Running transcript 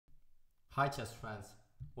Hi chess friends,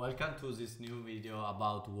 welcome to this new video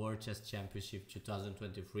about World Chess Championship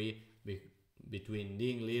 2023 between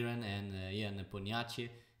Ding, Liren and Nepomniachtchi.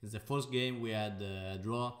 In the first game we had a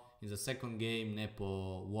draw, in the second game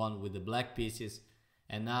Nepo won with the black pieces,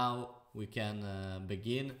 and now we can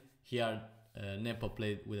begin. Here Nepo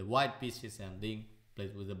played with the white pieces and Ding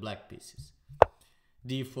played with the black pieces.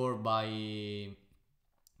 D4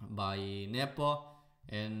 by Nepo,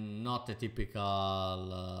 and not a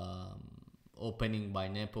typical opening by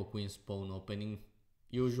Nepo, queen's pawn opening.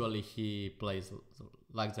 Usually he plays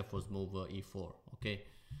like the first move e4. Okay,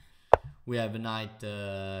 we have knight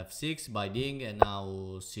f6 by Ding, and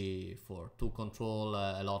now c4 to control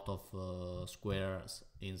a lot of squares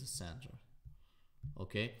in the center.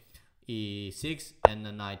 Okay, e6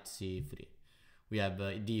 and knight c3. We have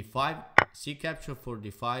d5, c capture for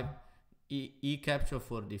d5, e capture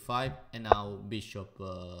for d5, and now bishop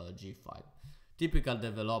g5. Typical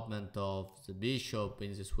development of the bishop.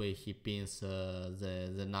 In this way he pins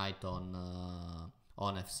the knight on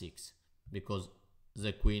f6, because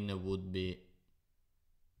the queen would be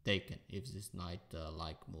taken if this knight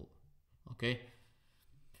like move. Okay,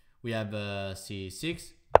 we have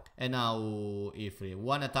c6 and now e3.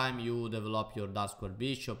 One at a time you develop your dark square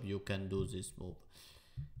bishop, you can do this move.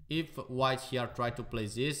 If white here try to play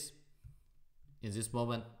this, in this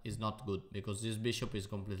moment is not good, because this bishop is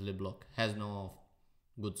completely blocked, has no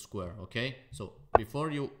good square. Okay, so before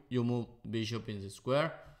you move bishop in the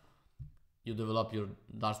square, you develop your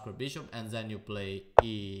dark square bishop, and then you play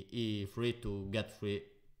e3 to get free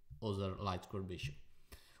other light square bishop.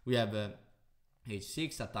 We have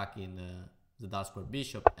h6 attacking the dark square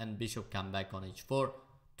bishop, and bishop come back on h4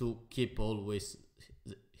 to keep always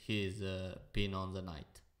his pin on the knight.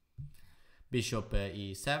 Bishop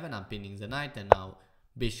e7, I'm pinning the knight, and now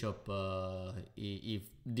bishop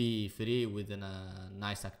d3 with a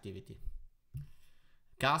nice activity.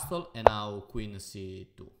 Castle, and now queen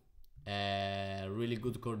c2. Really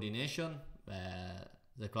good coordination,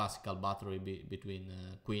 the classical battery between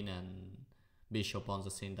queen and bishop on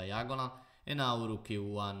the same diagonal. And now rook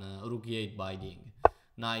e1, rook e8 by Ding,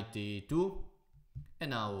 knight e2, and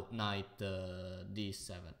now knight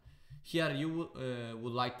d7. Here you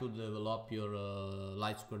would like to develop your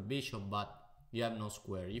light square bishop, but you have no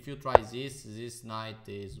square. If you try this knight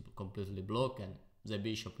is completely blocked, and the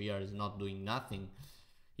bishop here is not doing nothing.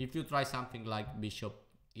 If you try something like bishop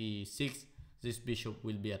e6, this bishop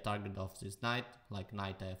will be a target of this knight, like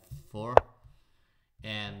knight f4.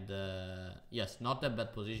 And yes, not a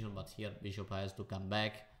bad position, but here bishop has to come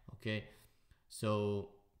back. Okay,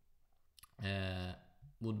 so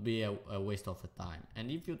would be a waste of time.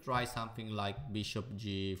 And if you try something like bishop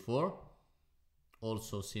g4,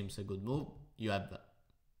 also seems a good move. You have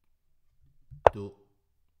to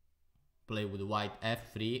play with white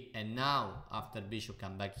f3, and now after bishop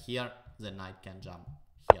come back here, the knight can jump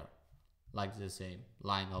here like the same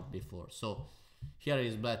line of before. So here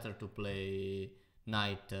is better to play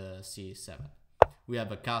knight c7. We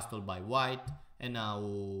have a castle by white, and now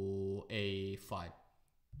a5.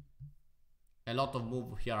 A lot of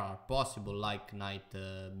moves here are possible, like knight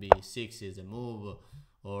b6 is a move,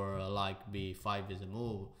 or like b5 is a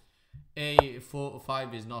move.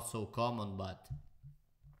 a5 is not so common, but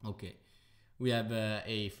okay. We have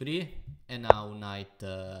a3, and now knight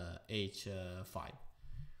h5.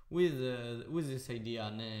 With this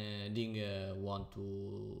idea, Ding want to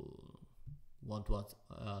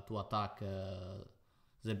attack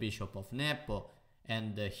the bishop of Nepo,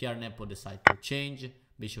 and here Nepo decide to change.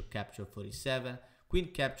 Bishop capture for e7,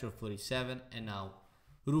 queen capture for e7, and now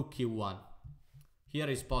rook e1. Here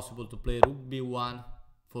is possible to play rook b1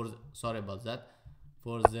 for the, sorry about that,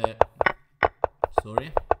 for the,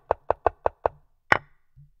 sorry,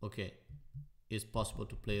 okay, it's possible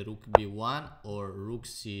to play rook b1 or rook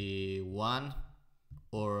c1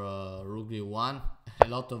 or rook d1. A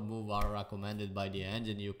lot of moves are recommended by the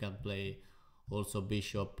engine. You can play also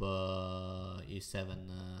bishop e7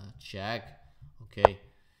 check. Okay,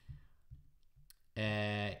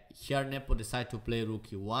 here Nepo decide to play rook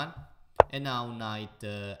e1, and now knight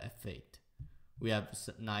f8. We have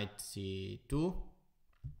knight c2,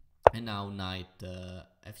 and now knight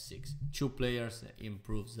f6. Two players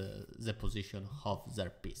improve the position of their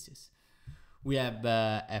pieces. We have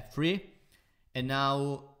f3, and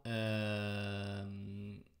now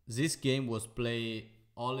this game was played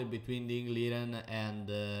only between Ding, Liren and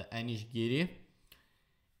Nepomniachtchi-Ding.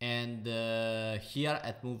 And here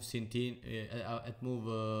at move 17,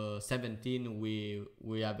 we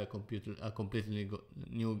have a completely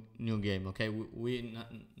new game. Okay,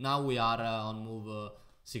 now we are on move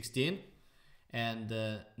 16, and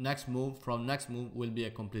next move will be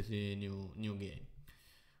a completely new game.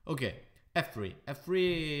 Okay, f3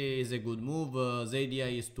 is a good move. The idea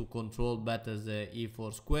is to control better the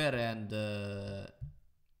e4 square and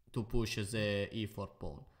to push the e4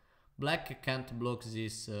 pawn. Black can't block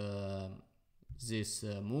this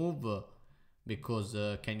move because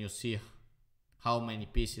can you see how many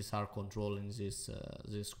pieces are controlling this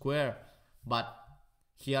square? But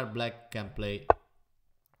here black can play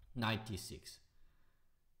knight e6,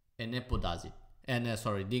 and Nepo does it, and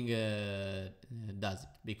sorry, Ding does it,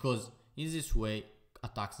 because in this way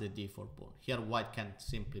attacks the d4 pawn. Here white can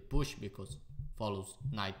simply push because follows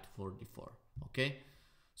knight for d4. Okay,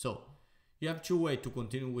 so you have two ways to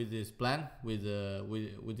continue with this plan, with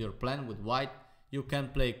your plan with white. You can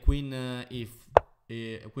play queen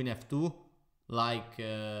f2, like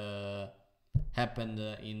happened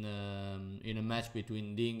in a match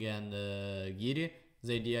between Ding and Giri.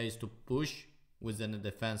 The idea is to push with the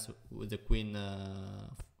defense with the queen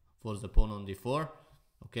for the pawn on d4.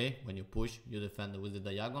 Okay, when you push, you defend with the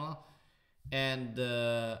diagonal, and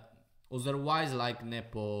otherwise, like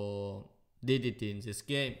Nepo did it in this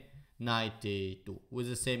game, knight a2 with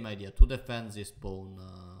the same idea to defend this pawn.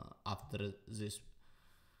 After this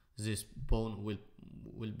pawn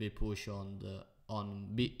will be pushed on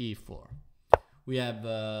e4. We have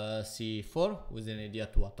c4 with an idea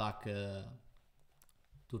to attack,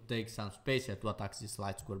 to take some space to attack this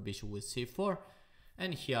light square bishop with c4,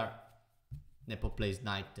 and here Nepo plays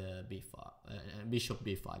knight b5, bishop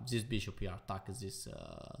b5. This bishop here attacks this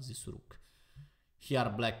rook.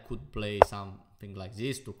 Here black could play something like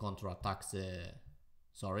this to counter-attack the,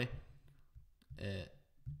 sorry,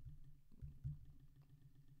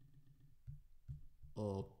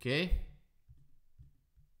 okay,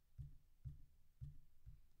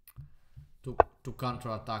 to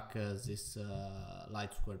counter-attack this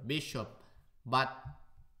light square bishop, but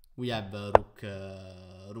we have rook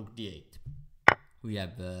d8. We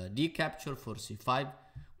have d capture for c5,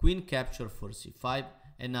 queen capture for c5,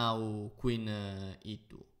 and now queen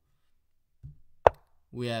e2.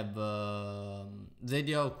 We have the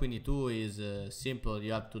idea of queen e2 is simple.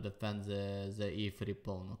 You have to defend the e3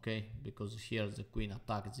 pawn, okay, because here the queen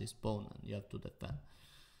attacks this pawn and you have to defend.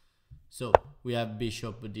 So we have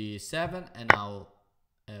bishop d7, and now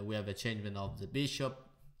we have a changement of the bishop,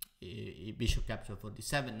 bishop capture for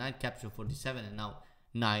d7, knight capture for d7, and now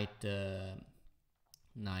knight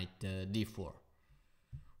d4.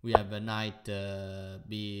 We have a knight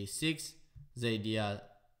b6. The idea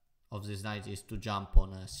of this knight is to jump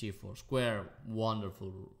on a c4 square.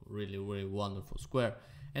 Wonderful, really wonderful square.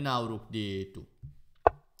 And now rook d2,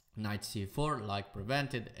 knight c4 like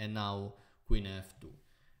prevented, and now queen f2.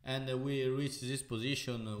 And we reach this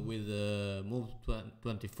position with move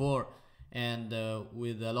 24, and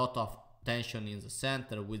with a lot of tension in the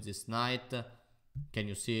center with this knight. Can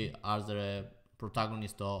you see are the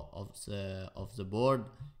protagonist of the board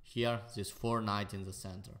here? This 4 knight in the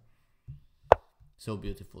center, so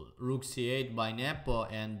beautiful. Rook c8 by Nepo,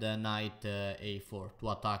 and knight a4 to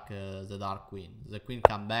attack the dark queen. The queen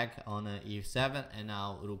come back on e7, and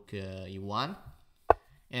now rook e1,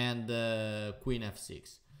 and queen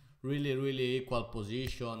f6. Really equal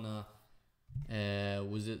position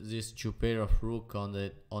with this two pair of rook on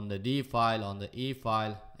the d file, on the e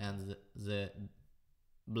file, and the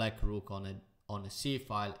black rook on a c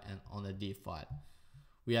file and on a d file.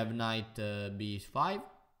 We have knight b5,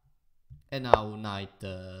 and now knight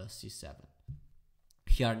c7.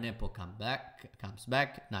 Here Nepo comes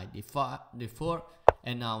back, knight d4,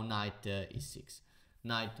 and now knight e6,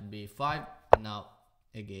 knight b5, and now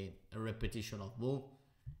again a repetition of move.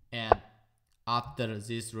 And after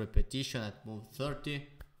this repetition at move 30,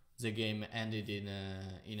 the game ended in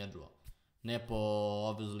a draw. Nepo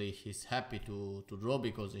obviously is happy to draw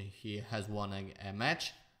because he has won a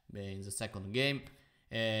match in the second game.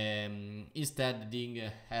 Instead, Ding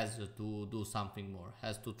has to do something more,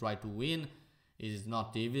 has to try to win. It is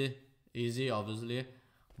not easy obviously,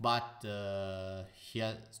 but he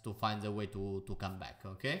has to find a way to come back.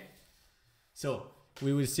 Okay, so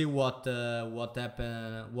we will see what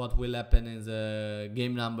will happen in the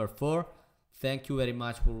game number 4. Thank you very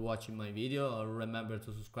much for watching my video. Remember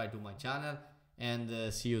to subscribe to my channel,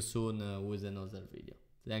 and see you soon with another video.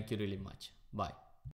 Thank you really much. Bye.